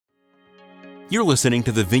You're listening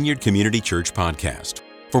to the Vineyard Community Church podcast.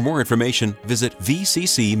 For more information, visit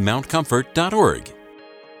vccmountcomfort.org.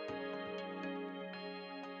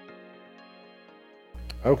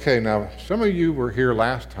 Okay, now some of you were here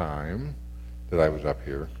last time that I was up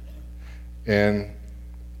here, and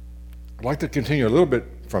I'd like to continue a little bit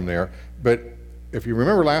from there, but if you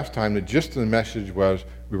remember last time, the gist of the message was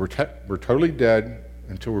we're totally dead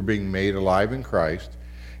until we're being made alive in Christ,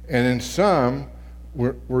 and in some,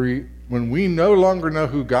 when we no longer know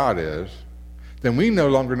who God is, then we no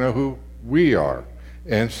longer know who we are.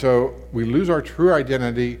 And so we lose our true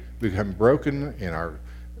identity, become broken in our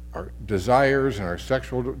desires and our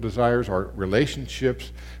sexual desires, our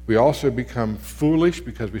relationships. We also become foolish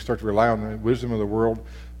because we start to rely on the wisdom of the world.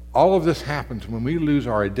 All of this happens when we lose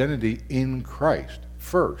our identity in Christ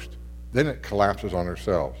first. Then it collapses on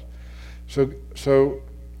ourselves. So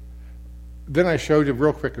then I showed you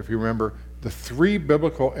real quick, if you remember, the three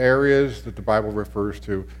biblical areas that the Bible refers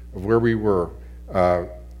to of where we were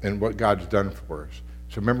and what God's done for us.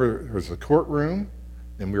 So remember, there was the courtroom,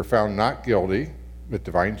 and we were found not guilty with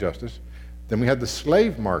divine justice. Then we had the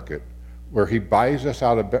slave market, where he buys us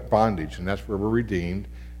out of bondage, and that's where we're redeemed.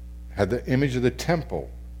 Had the image of the temple.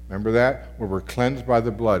 Remember that? Where we're cleansed by the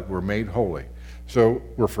blood, we're made holy. So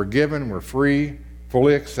we're forgiven, we're free,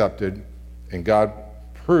 fully accepted, and God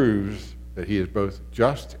proves that he is both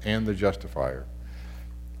just and the justifier.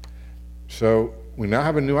 So we now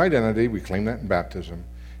have a new identity. We claim that in baptism.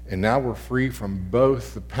 And now we're free from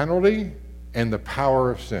both the penalty and the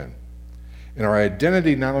power of sin. And our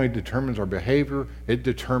identity not only determines our behavior, it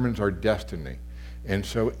determines our destiny. And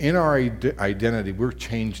so in our identity, we're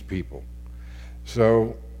changed people.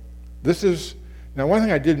 So this is, now one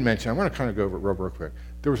thing I did mention, I want to kind of go over it real quick.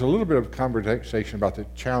 There was a little bit of conversation about the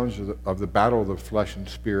challenge of the battle of the flesh and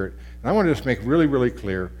spirit. And I want to just make really, really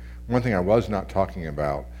clear one thing I was not talking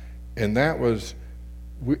about, and that was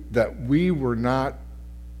that we were not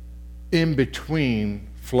in between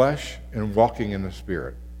flesh and walking in the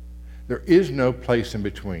spirit. There is no place in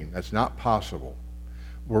between. That's not possible.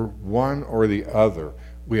 We're one or the other.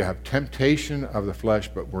 We have temptation of the flesh,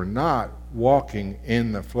 but we're not walking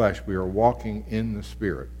in the flesh. We are walking in the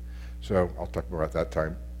spirit. So I'll talk about that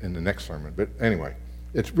time in the next sermon. But anyway,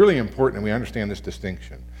 it's really important that we understand this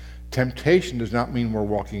distinction. Temptation does not mean we're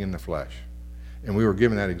walking in the flesh. And we were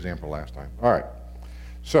given that example last time. All right.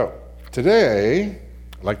 So today,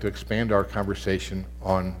 I'd like to expand our conversation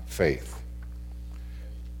on faith.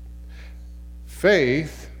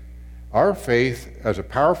 Our faith, as a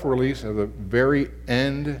powerful release of the very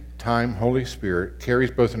end time Holy Spirit, carries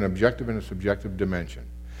both an objective and a subjective dimension.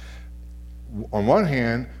 On one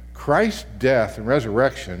hand, Christ's death and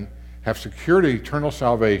resurrection have secured eternal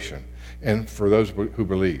salvation, and for those who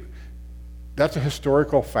believe. That's a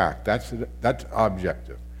historical fact. That's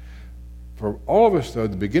objective. For all of us, though,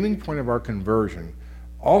 the beginning point of our conversion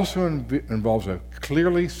also involves a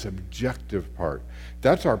clearly subjective part.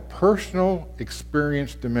 That's our personal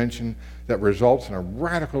experience dimension that results in a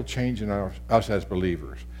radical change in us as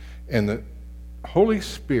believers. And the Holy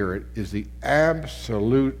Spirit is the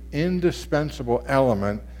absolute indispensable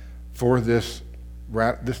element for this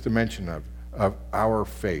dimension of our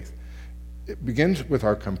faith. It begins with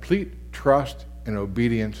our complete trust and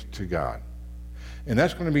obedience to God. And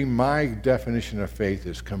that's going to be my definition of faith,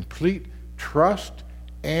 is complete trust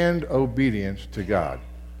and obedience to God.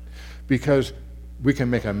 Because we can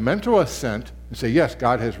make a mental assent and say, yes,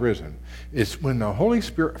 God has risen. It's when the Holy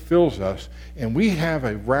Spirit fills us and we have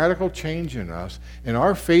a radical change in us, and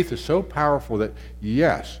our faith is so powerful that,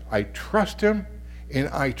 yes, I trust him, and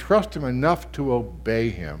I trust him enough to obey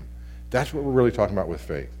him. That's what we're really talking about with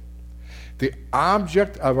faith. The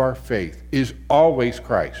object of our faith is always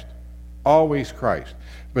Christ. Always Christ.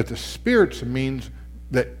 But the Spirit's means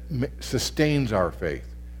that sustains our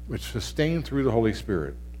faith, which is sustained through the Holy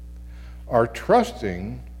Spirit. Our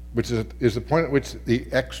trusting, which is the point at which the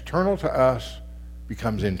external to us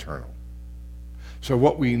becomes internal. So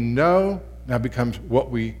what we know now becomes what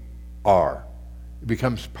we are. It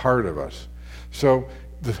becomes part of us. So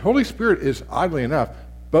the Holy Spirit is, oddly enough,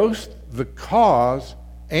 both the cause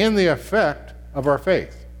and the effect of our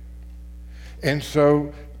faith. And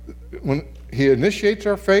so when he initiates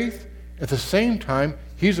our faith, at the same time,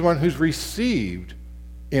 he's the one who's received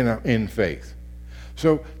in faith.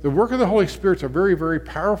 So the work of the Holy Spirit's a very, very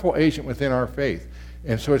powerful agent within our faith.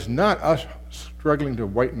 And so it's not us struggling to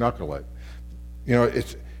white knuckle it. You know,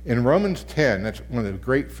 it's in Romans 10, that's one of the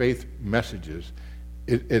great faith messages.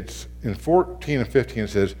 It's in 14 and 15, it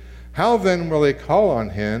says, "How then will they call on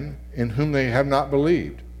him in whom they have not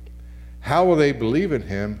believed? How will they believe in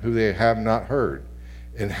him who they have not heard?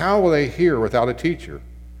 And how will they hear without a teacher?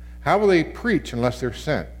 How will they preach unless they're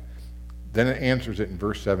sent? Then it answers it in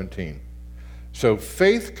verse 17. So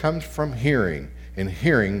faith comes from hearing, and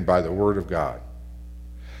hearing by the word of God.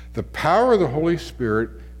 The power of the Holy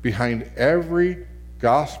Spirit behind every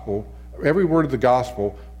gospel, every word of the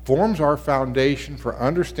gospel, forms our foundation for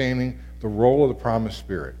understanding the role of the promised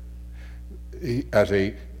Spirit.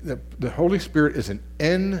 The Holy Spirit is an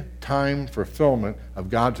end-time fulfillment of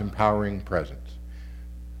God's empowering presence.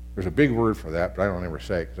 There's a big word for that, but I don't ever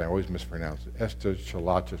say it because I always mispronounce it.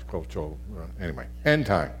 Anyway, end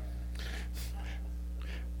time.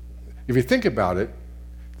 If you think about it,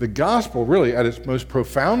 the gospel really, at its most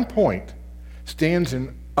profound point, stands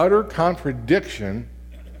in utter contradiction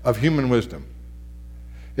of human wisdom.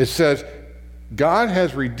 It says, God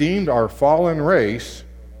has redeemed our fallen race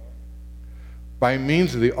by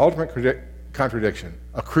means of the ultimate contradiction,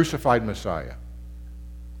 a crucified Messiah.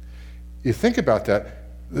 You think about that,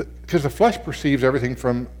 because the flesh perceives everything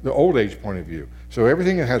from the old age point of view. So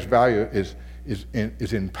everything that has value is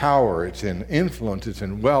in power, it's in influence, it's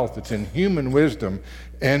in wealth, it's in human wisdom.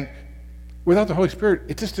 And without the Holy Spirit,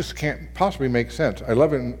 it just can't possibly make sense. I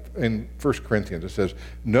love it in 1 Corinthians. It says,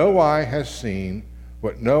 no eye has seen,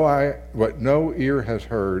 what no ear has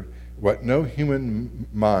heard, what no human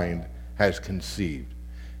mind has conceived.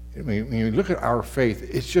 I mean, when you look at our faith,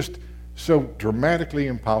 it's just so dramatically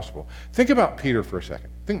impossible. Think about Peter for a second.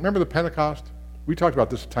 Remember the Pentecost? We talked about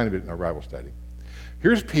this a tiny bit in our Bible study.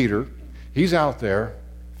 Here's Peter. He's out there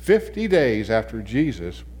 50 days after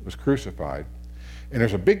Jesus was crucified, and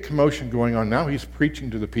there's a big commotion going on. Now he's preaching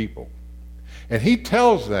to the people. And he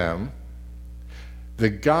tells them,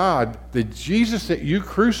 the Jesus that you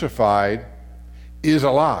crucified is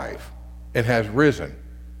alive and has risen.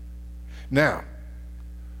 Now,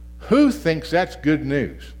 who thinks that's good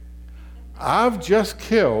news? I've just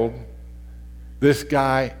killed this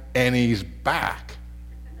guy and he's back.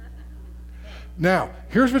 Now,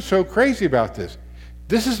 here's what's so crazy about this.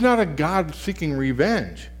 This is not a God seeking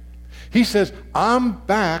revenge. He says, I'm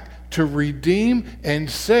back to redeem and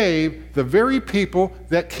save the very people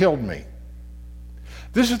that killed me.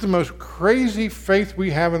 This is the most crazy faith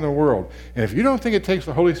we have in the world. And if you don't think it takes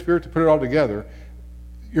the Holy Spirit to put it all together,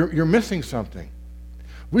 you're missing something.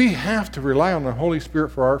 We have to rely on the Holy Spirit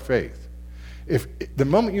for our faith. If the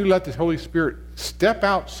moment you let the Holy Spirit step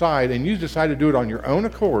outside and you decide to do it on your own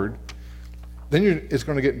accord, then it's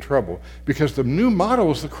going to get in trouble. Because the new model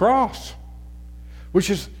is the cross, which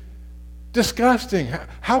is disgusting.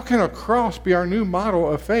 How can a cross be our new model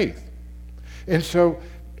of faith? And so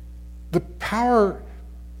the power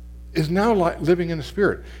is now like living in the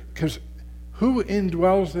Spirit. Because who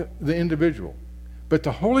indwells the individual? But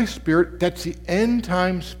the Holy Spirit, that's the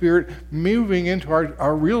end-time Spirit moving into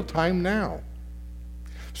our real time now.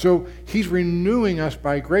 So he's renewing us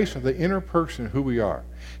by grace of the inner person who we are.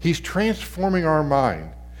 He's transforming our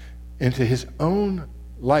mind into his own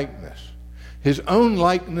likeness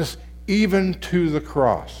even to the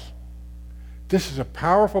cross. This is a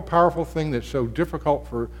powerful, powerful thing that's so difficult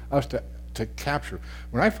for us to capture.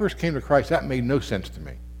 When I first came to Christ, that made no sense to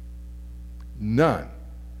me. None.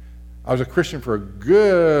 I was a Christian for a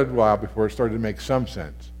good while before it started to make some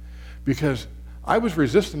sense. Because I was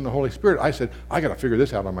resisting the Holy Spirit. I said, I got to figure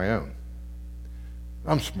this out on my own.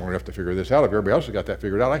 I'm smart enough to figure this out. If everybody else has got that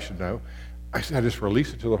figured out, I should know. I said, I just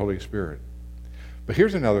release it to the Holy Spirit. But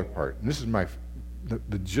here's another part, and this is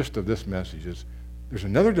the gist of this message is there's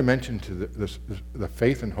another dimension to the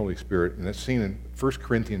faith in Holy Spirit, and it's seen in 1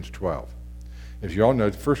 Corinthians 12. As you all know,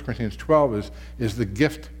 1 Corinthians 12 is the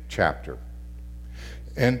gift chapter.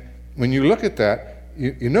 And when you look at that,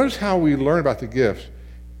 you notice how we learn about the gifts.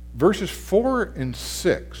 Verses 4 and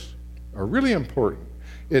 6 are really important.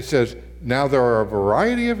 It says, now there are a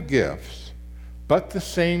variety of gifts, but the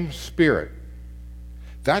same Spirit.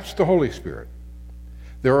 That's the Holy Spirit.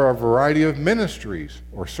 There are a variety of ministries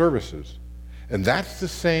or services, and that's the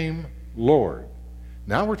same Lord.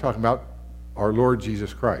 Now we're talking about our Lord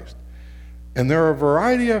Jesus Christ. And there are a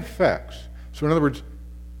variety of effects. So in other words,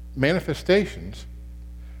 manifestations,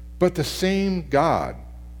 but the same God,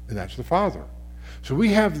 and that's the Father. So we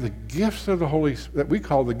have the gifts of the Holy, that we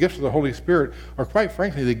call the gifts of the Holy Spirit, or quite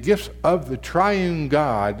frankly, the gifts of the triune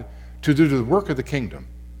God to do the work of the kingdom.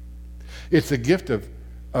 It's the gift of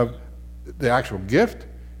the actual gift.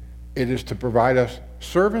 It is to provide us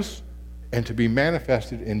service and to be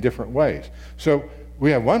manifested in different ways. So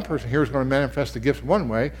we have one person here who's going to manifest the gifts one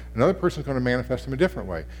way, another person is going to manifest them a different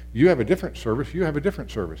way. You have a different service, you have a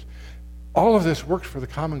different service. All of this works for the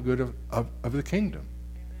common good of the kingdom.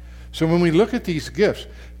 So when we look at these gifts,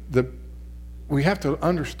 we have to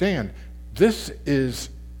understand this is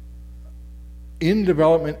in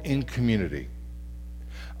development in community.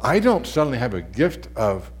 I don't suddenly have a gift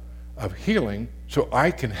of healing so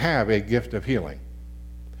I can have a gift of healing.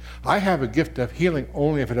 I have a gift of healing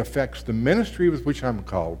only if it affects the ministry with which I'm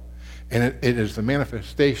called, and it is the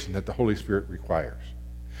manifestation that the Holy Spirit requires.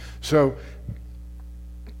 So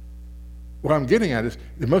what I'm getting at is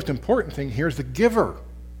the most important thing here is the giver,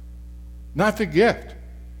 not the gift.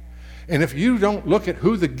 And if you don't look at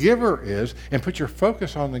who the giver is and put your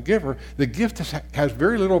focus on the giver, the gift has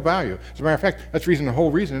very little value. As a matter of fact, that's the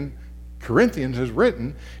whole reason Corinthians is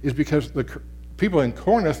written is because the people in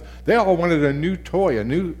Corinth, they all wanted a new toy, a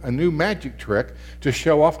new magic trick to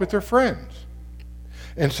show off with their friends.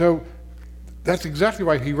 And so that's exactly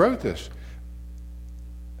why he wrote this.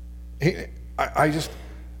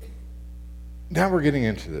 Now we're getting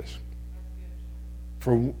into this.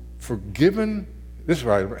 For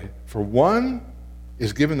one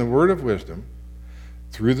is given the word of wisdom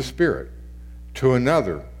through the Spirit, to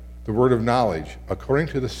another the word of knowledge according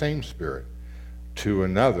to the same Spirit, to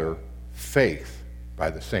another faith by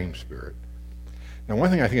the same Spirit. Now, one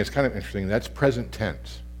thing I think is kind of interesting, that's present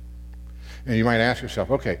tense. And you might ask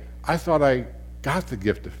yourself, okay, I thought I got the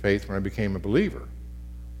gift of faith when I became a believer.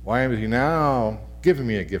 Why is he now giving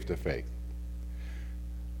me a gift of faith?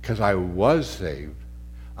 Because I was saved,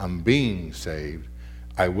 I'm being saved,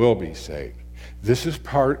 I will be saved. This is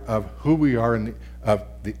part of who we are of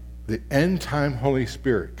the end-time Holy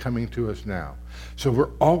Spirit coming to us now. So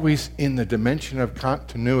we're always in the dimension of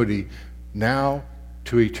continuity now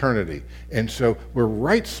to eternity. And so we're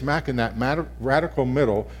right smack in that radical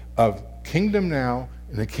middle of kingdom now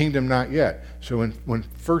and the kingdom not yet. So when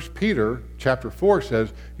 1 Peter chapter 4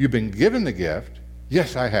 says, you've been given the gift,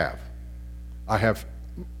 yes, I have. I have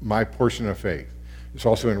my portion of faith. It's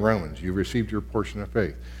also in Romans, you received your portion of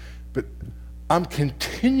faith. But I'm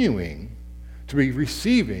continuing to be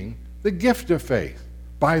receiving the gift of faith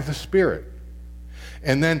by the Spirit.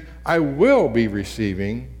 And then I will be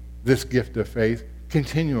receiving this gift of faith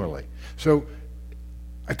continually. So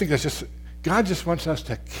I think that's just, God just wants us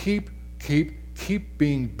to keep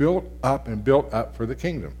being built up and built up for the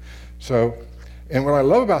kingdom. So, and what I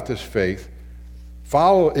love about this faith,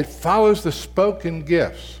 it follows the spoken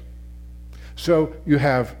gifts. So you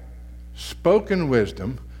have spoken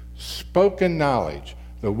wisdom, spoken knowledge,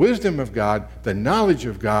 the wisdom of God, the knowledge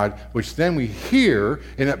of God, which then we hear,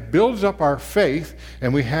 and it builds up our faith,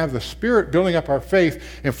 and we have the Spirit building up our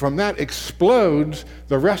faith, and from that explodes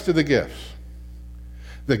the rest of the gifts.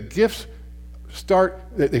 The gifts start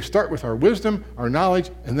with our wisdom, our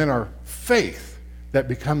knowledge, and then our faith that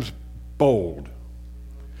becomes bold.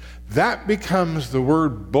 That becomes the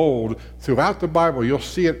word bold throughout the Bible. You'll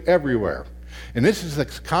see it everywhere. And this is the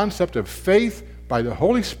concept of faith by the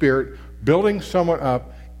Holy Spirit building someone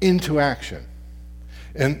up into action.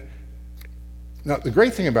 And now the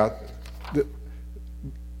great thing about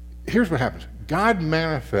here's what happens. God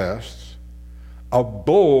manifests a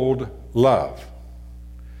bold love,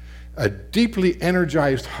 a deeply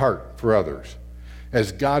energized heart for others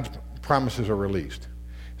as God's promises are released.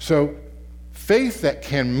 So faith that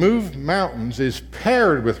can move mountains is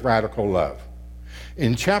paired with radical love.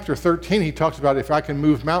 In chapter 13, he talks about if I can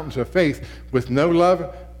move mountains of faith with no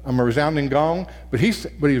love, I'm a resounding gong. But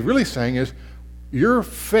what he's really saying is your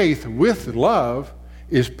faith with love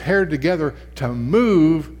is paired together to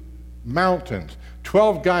move mountains.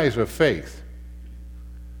 12 guys of faith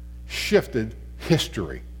shifted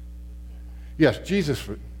history. Yes, Jesus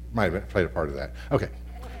might have played a part of that. Okay.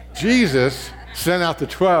 Jesus sent out the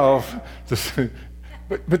 12.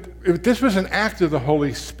 But this was an act of the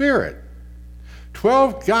Holy Spirit.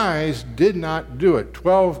 12 guys did not do it.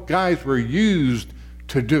 12 guys were used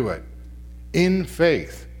to do it in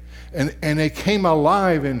faith. And they came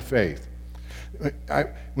alive in faith.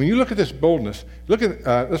 When you look at this boldness,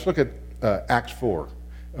 let's look at Acts 4,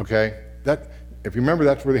 okay? If you remember,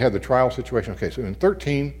 that's where they had the trial situation. Okay, so in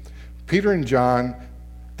 13, Peter and John,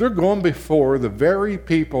 they're going before the very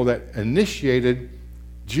people that initiated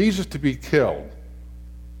Jesus to be killed.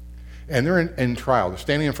 And they're in trial. They're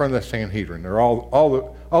standing in front of the Sanhedrin. They're all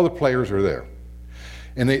the players are there.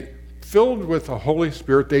 And they, filled with the Holy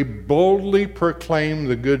Spirit, they boldly proclaim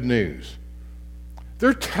the good news.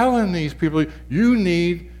 They're telling these people, you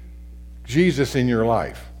need Jesus in your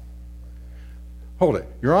life. Hold it.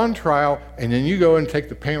 You're on trial, and then you go and take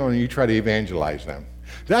the panel and you try to evangelize them.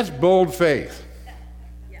 That's bold faith.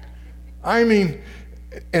 I mean,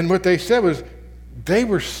 and what they said was, they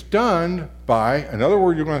were stunned by, another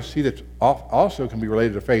word you're going to see that also can be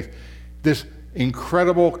related to faith, this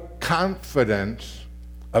incredible confidence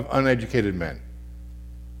of uneducated men.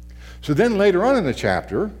 So then later on in the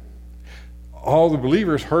chapter, all the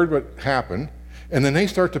believers heard what happened, And then they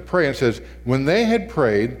start to pray, and it says, when they had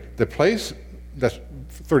prayed, the place, that's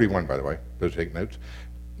 31, by the way, those take notes.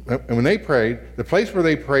 And when they prayed, the place where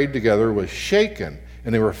they prayed together was shaken,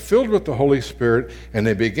 and they were filled with the Holy Spirit, and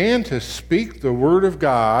they began to speak the word of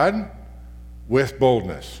God with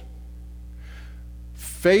boldness.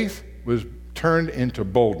 Faith was turned into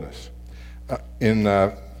boldness.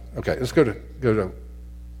 Okay, let's go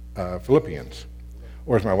to Philippians,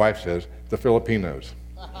 or as my wife says, the Filipinos.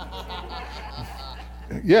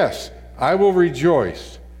 Yes, I will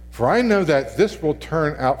rejoice, for I know that this will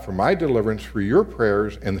turn out for my deliverance through your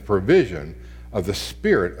prayers and the provision of the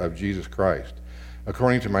Spirit of Jesus Christ,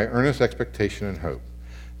 according to my earnest expectation and hope,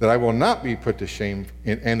 that I will not be put to shame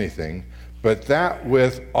in anything, but that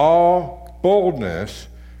with all boldness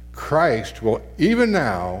Christ will even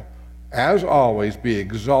now, as always, be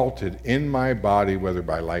exalted in my body, whether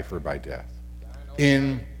by life or by death.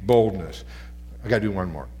 In boldness. I got to do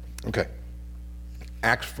one more. Okay.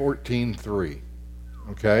 Acts 14:3.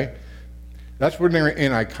 Okay? That's when they're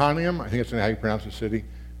in Iconium. I think that's how you pronounce the city.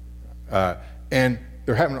 And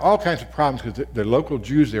they're having all kinds of problems because the local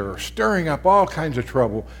Jews there are stirring up all kinds of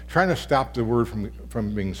trouble, trying to stop the word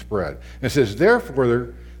from being spread. And it says,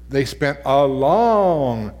 therefore, they spent a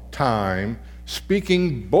long time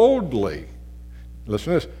speaking boldly,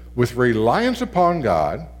 listen to this, with reliance upon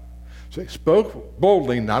God. So they spoke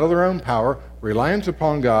boldly, not of their own power, reliance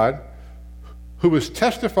upon God, who was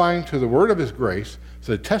testifying to the word of his grace.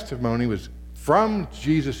 So the testimony was from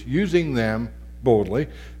Jesus using them boldly,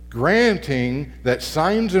 granting that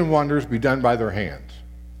signs and wonders be done by their hands.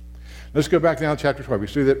 Let's go back now to chapter 12. We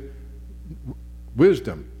see that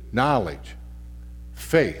wisdom, knowledge,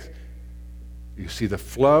 faith. You see the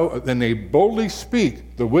flow. Then they boldly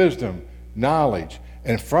speak the wisdom, knowledge,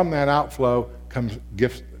 and from that outflow comes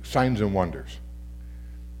gifts, signs, and wonders.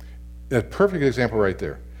 A perfect example right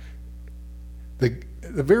there.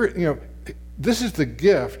 This is the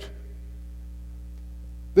gift.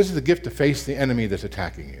 This is the gift to face the enemy that's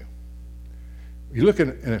attacking you. You look in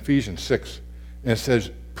Ephesians 6, and it says,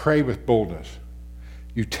 pray with boldness.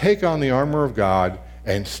 You take on the armor of God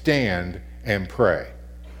and stand and pray.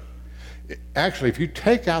 Actually, if you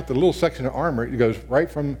take out the little section of armor, it goes right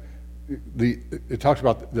from it talks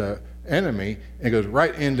about the enemy, and it goes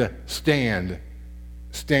right into stand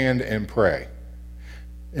and pray.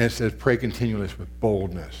 And it says, pray continually with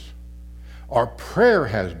boldness. Our prayer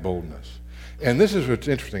has boldness. And this is what's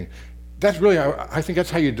interesting. That's really, I think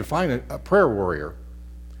that's how you define a prayer warrior.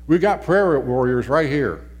 We've got prayer warriors right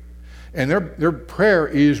here. And their prayer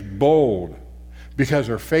is bold because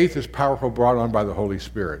their faith is powerful, brought on by the Holy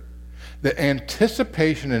Spirit. The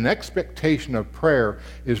anticipation and expectation of prayer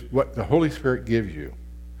is what the Holy Spirit gives you.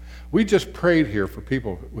 We just prayed here for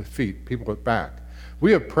people with feet, people with back.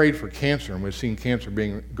 We have prayed for cancer, and we've seen cancer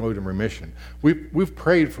go to remission. We've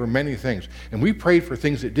prayed for many things, and we prayed for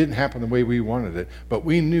things that didn't happen the way we wanted it, but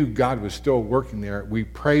we knew God was still working there. We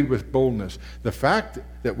prayed with boldness. The fact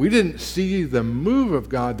that we didn't see the move of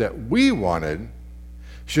God that we wanted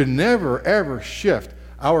should never, ever shift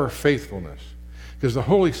our faithfulness, because the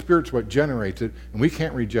Holy Spirit's what generates it, and we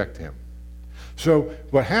can't reject him. So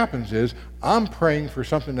what happens is, I'm praying for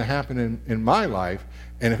something to happen in my life,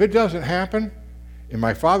 and if it doesn't happen, and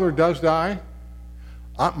my father does die,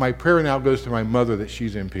 my prayer now goes to my mother that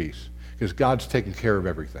she's in peace, because God's taking care of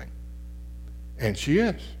everything. And she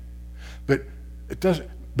is. But it doesn't.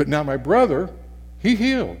 But now my brother, he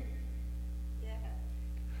healed. Yeah.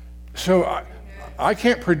 So I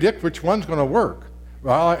can't predict which one's going to work.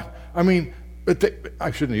 Well,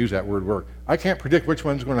 I shouldn't use that word work. I can't predict which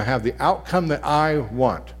one's going to have the outcome that I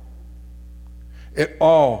want. It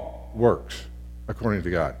all works according to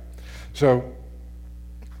God. So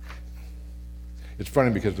it's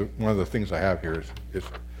funny because one of the things I have here is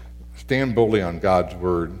stand boldly on God's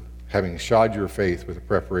word, having shod your faith with the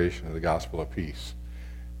preparation of the gospel of peace.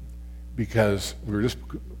 Because we were just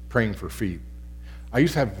praying for feet. I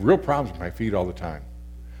used to have real problems with my feet all the time.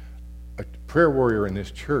 A prayer warrior in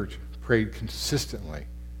this church prayed consistently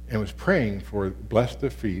and was praying for bless the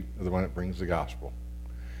feet of the one that brings the gospel.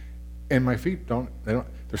 And my feet they're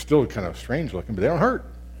still kind of strange looking, but they don't hurt.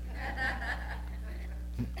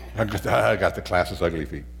 I got the class's ugly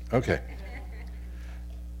feet. Okay.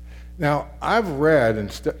 Now, I've read,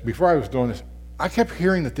 before I was doing this, I kept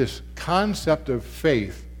hearing that this concept of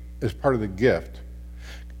faith is part of the gift,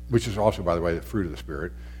 which is also, by the way, the fruit of the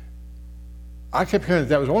Spirit. I kept hearing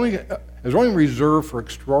that was only reserved for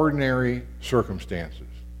extraordinary circumstances.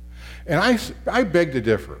 And I beg to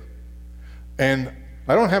differ. And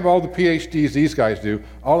I don't have all the PhDs these guys do.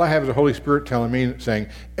 All I have is the Holy Spirit telling me, saying,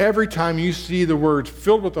 every time you see the words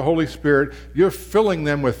filled with the Holy Spirit, you're filling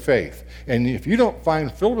them with faith. And if you don't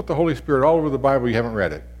find filled with the Holy Spirit all over the Bible, you haven't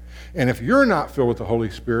read it. And if you're not filled with the Holy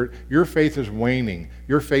Spirit, your faith is waning.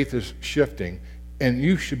 Your faith is shifting. And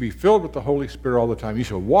you should be filled with the Holy Spirit all the time. You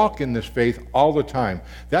should walk in this faith all the time.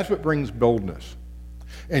 That's what brings boldness.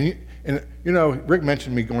 And Rick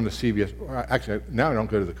mentioned me going to CVS. Actually, now I don't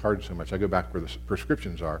go to the cards so much. I go back where the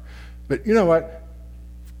prescriptions are. But you know what?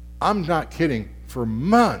 I'm not kidding. For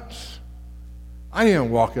months, I didn't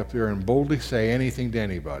walk up there and boldly say anything to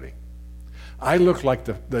anybody. I looked like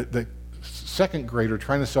the second grader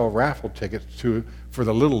trying to sell raffle tickets for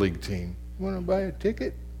the Little League team. You want to buy a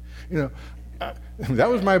ticket? That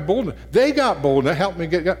was my boldness. They got bold, and that helped me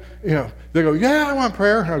get, they go, yeah, I want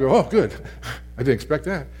prayer. And I go, oh, good. I didn't expect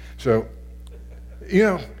that. So,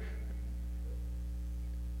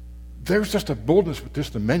 there's just a boldness with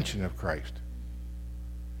just the mention of Christ.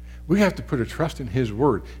 We have to put a trust in His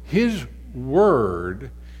Word. His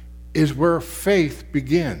Word is where faith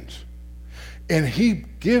begins. And He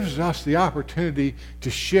gives us the opportunity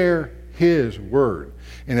to share His Word.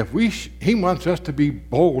 And if He wants us to be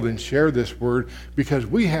bold and share this Word, because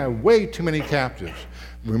we have way too many captives.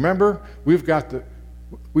 Remember,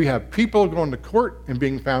 we have people going to court and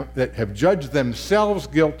being found that have judged themselves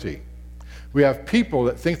guilty. We have people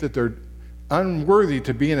that think that they're unworthy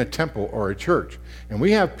to be in a temple or a church. And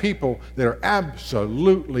we have people that are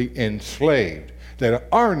absolutely enslaved, that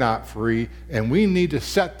are not free, and we need to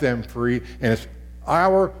set them free, and it's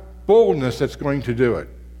our boldness that's going to do it.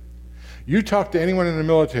 You talk to anyone in the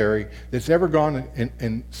military that's ever gone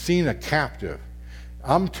and seen a captive.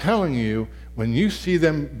 I'm telling you, when you see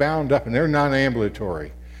them bound up and they're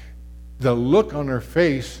non-ambulatory, the look on their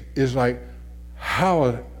face is like,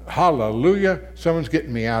 hallelujah, someone's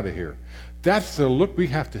getting me out of here. That's the look we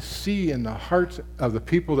have to see in the hearts of the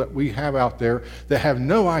people that we have out there that have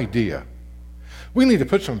no idea. We need to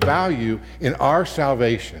put some value in our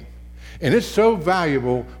salvation. And it's so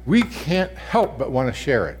valuable, we can't help but want to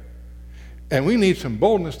share it. And we need some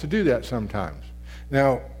boldness to do that sometimes.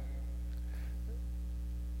 Now,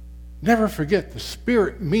 never forget, the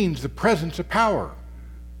Spirit means the presence of power.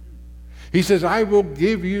 He says, I will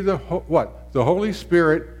give you the Holy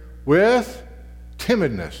Spirit with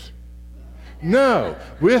timidness. No,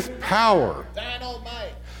 with power.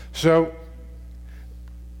 So,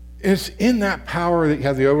 it's in that power that you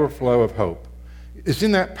have the overflow of hope. It's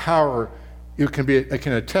in that power it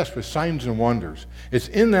can attest with signs and wonders. It's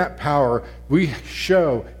in that power we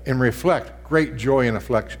show and reflect great joy in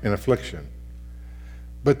affliction.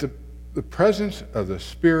 But the presence of the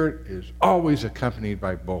Spirit is always accompanied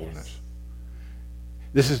by boldness.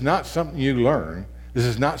 This is not something you learn. This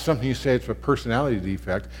is not something you say it's a personality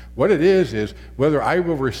defect. What it is whether I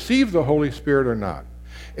will receive the Holy Spirit or not.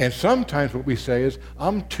 And sometimes what we say is,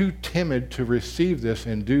 I'm too timid to receive this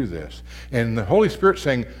and do this. And the Holy Spirit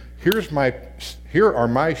saying, here are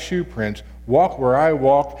my shoe prints. Walk where I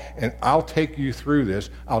walk, and I'll take you through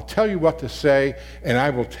this. I'll tell you what to say, and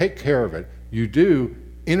I will take care of it. You do,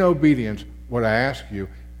 in obedience, what I ask you,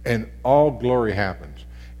 and all glory happens.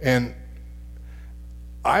 And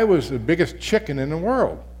I was the biggest chicken in the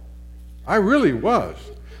world. I really was.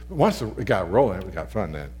 But once it got rolling, it got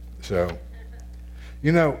fun then. So,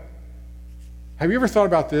 have you ever thought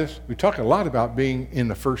about this? We talk a lot about being in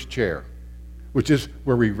the first chair, which is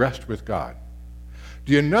where we rest with God.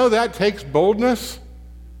 Do you know that takes boldness?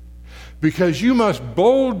 Because you must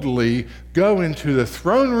boldly go into the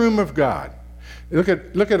throne room of God. Look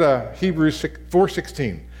at Hebrews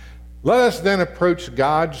 4:16. Let us then approach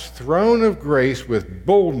God's throne of grace with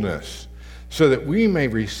boldness, so that we may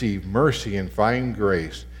receive mercy and find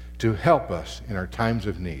grace to help us in our times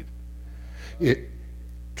of need.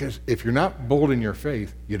 Because if you're not bold in your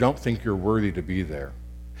faith, you don't think you're worthy to be there.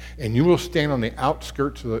 And you will stand on the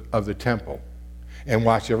outskirts of the temple and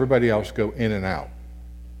watch everybody else go in and out.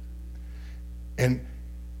 And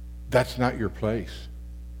that's not your place.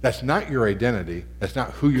 That's not your identity. That's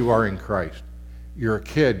not who you are in Christ. You're a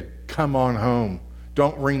kid. Come on home.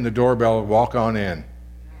 Don't ring the doorbell. Walk on in.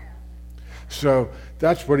 So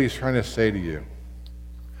that's what he's trying to say to you.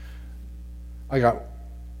 I'm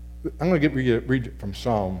going to read it from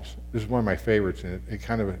Psalms. This is one of my favorites, and it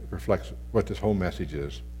kind of reflects what this whole message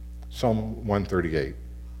is. Psalm 138.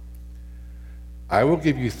 I will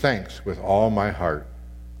give you thanks with all my heart.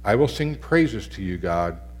 I will sing praises to you,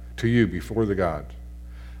 God, to you before the gods.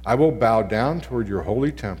 I will bow down toward your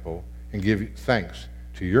holy temple and give thanks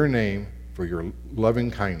to your name for your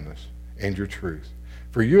loving kindness and your truth.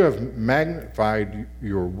 For you have magnified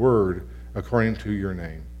your word according to your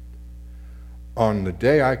name. On the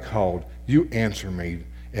day I called, you answered me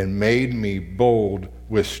and made me bold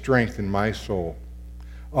with strength in my soul.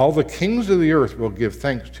 All the kings of the earth will give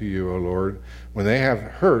thanks to you, O Lord, when they have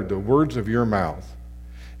heard the words of your mouth.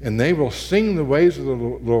 And they will sing the ways of the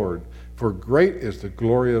Lord, for great is the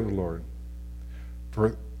glory of the Lord.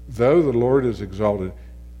 For though the Lord is exalted,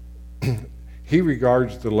 he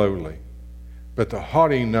regards the lowly, but the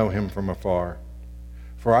haughty know him from afar.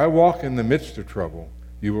 For I walk in the midst of trouble,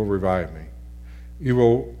 you will revive me. You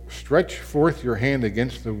will stretch forth your hand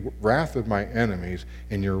against the wrath of my enemies,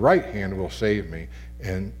 and your right hand will save me,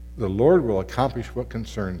 and the Lord will accomplish what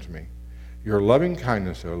concerns me. Your loving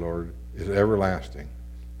kindness, O Lord, is everlasting.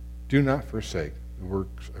 Do not forsake the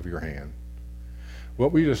works of your hand.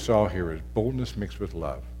 What we just saw here is boldness mixed with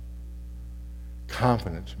love,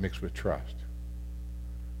 confidence mixed with trust,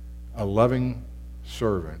 a loving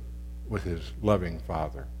servant with his loving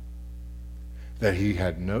Father. That he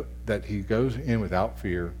goes in without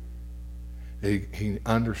fear, that he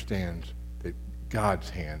understands that God's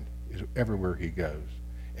hand is everywhere he goes,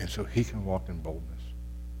 and so he can walk in boldness.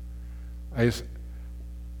 I just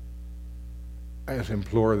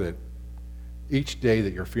implore that each day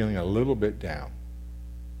that you're feeling a little bit down,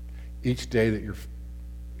 each day that you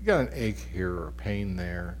got an ache here or a pain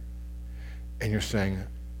there, and you're saying,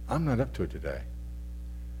 I'm not up to it today.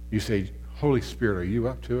 You say, Holy Spirit, are you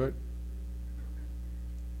up to it?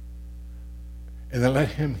 And then let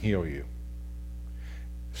him heal you.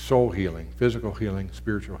 Soul healing, physical healing,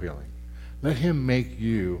 spiritual healing. Let him make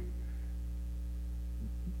you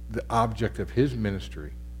the object of his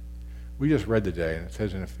ministry. We just read today, and it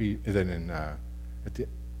says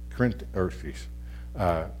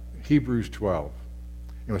Hebrews 12.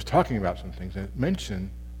 It was talking about some things, and it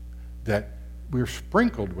mentioned that we're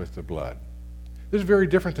sprinkled with the blood. This is very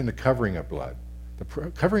different than the covering of blood. The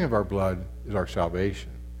covering of our blood is our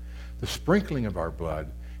salvation. The sprinkling of our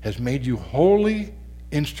blood has made you holy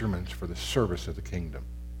instruments for the service of the kingdom.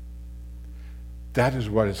 That is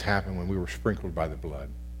what has happened when we were sprinkled by the blood.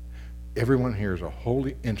 Everyone here is a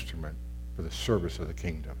holy instrument for the service of the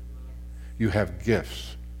kingdom. You have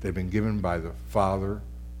gifts that have been given by the Father,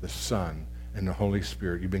 the Son, and the Holy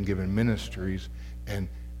Spirit. You've been given ministries, and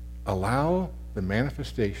allow the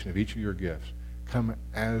manifestation of each of your gifts come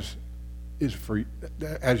as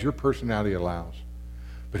your personality allows.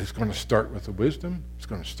 But it's going to start with the wisdom, it's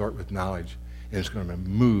going to start with knowledge, and it's going to be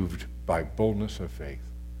moved by boldness of faith.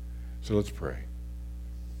 So let's pray.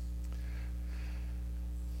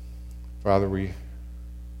 Father, we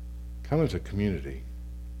come as a community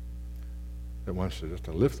that wants to just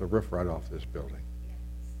to lift the roof right off this building.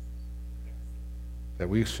 That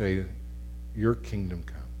we say, your kingdom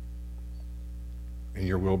come, and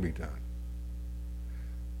your will be done.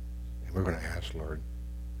 And we're going to ask, Lord,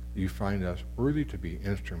 you find us worthy to be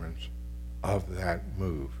instruments of that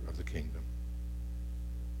move of the kingdom.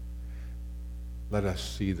 Let us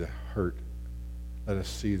see the hurt. Let us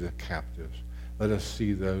see the captives. Let us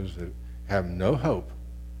see those that have no hope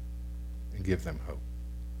and give them hope.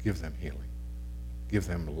 Give them healing. Give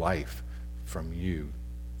them life from you,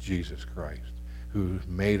 Jesus Christ, who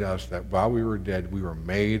made us that while we were dead, we were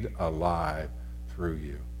made alive through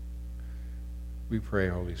you. We pray,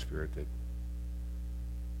 Holy Spirit, that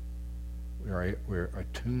we're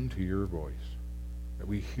attuned to your voice, that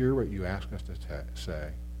we hear what you ask us to say.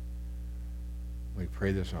 We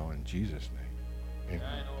pray this all in Jesus' name.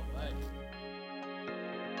 Amen.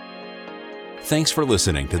 Thanks for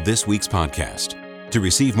listening to this week's podcast. To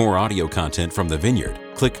receive more audio content from the Vineyard,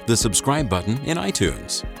 click the subscribe button in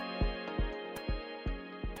iTunes.